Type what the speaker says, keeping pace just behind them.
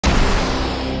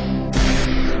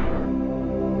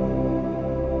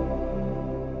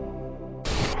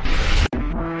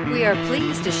We are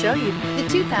pleased to show you the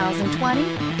 2020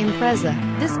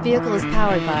 Impreza. This vehicle is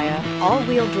powered by a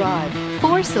all-wheel drive,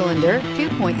 4-cylinder,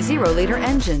 2.0-liter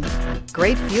engine.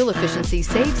 Great fuel efficiency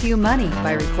saves you money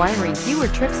by requiring fewer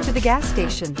trips to the gas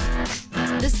station.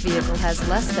 This vehicle has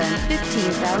less than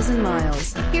 15,000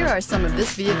 miles. Here are some of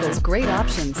this vehicle's great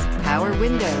options: power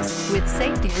windows with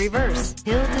safety reverse,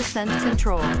 hill descent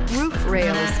control, roof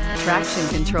rails, traction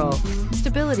control,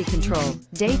 stability control,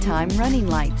 daytime running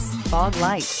lights, fog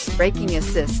lights, braking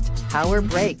assist, power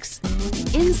brakes.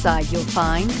 Inside you'll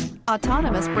find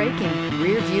autonomous braking,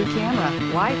 rear view camera,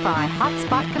 Wi-Fi,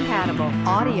 hotspot compatible,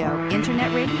 audio,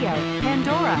 internet radio,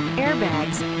 Pandora,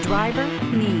 airbags, driver,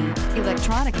 knee,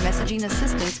 electronic messaging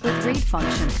assistance with read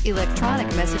function, electronic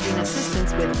messaging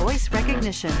assistance with voice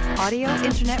recognition, audio,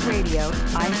 internet radio,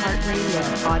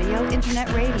 iHeartRadio, audio, internet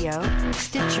radio,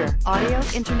 Stitcher, audio,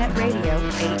 internet radio,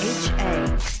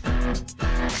 AHA.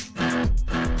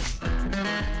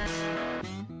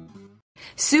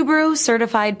 Subaru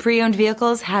certified pre-owned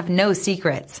vehicles have no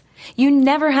secrets. You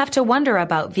never have to wonder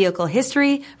about vehicle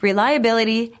history,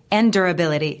 reliability, and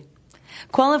durability.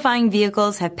 Qualifying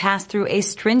vehicles have passed through a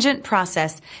stringent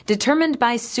process determined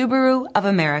by Subaru of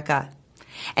America.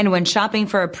 And when shopping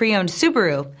for a pre-owned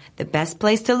Subaru, the best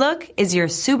place to look is your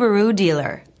Subaru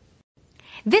dealer.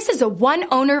 This is a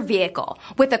one-owner vehicle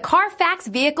with a Carfax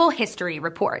Vehicle History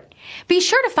Report. Be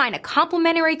sure to find a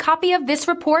complimentary copy of this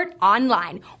report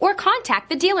online or contact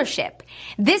the dealership.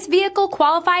 This vehicle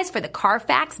qualifies for the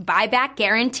Carfax Buyback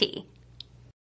Guarantee.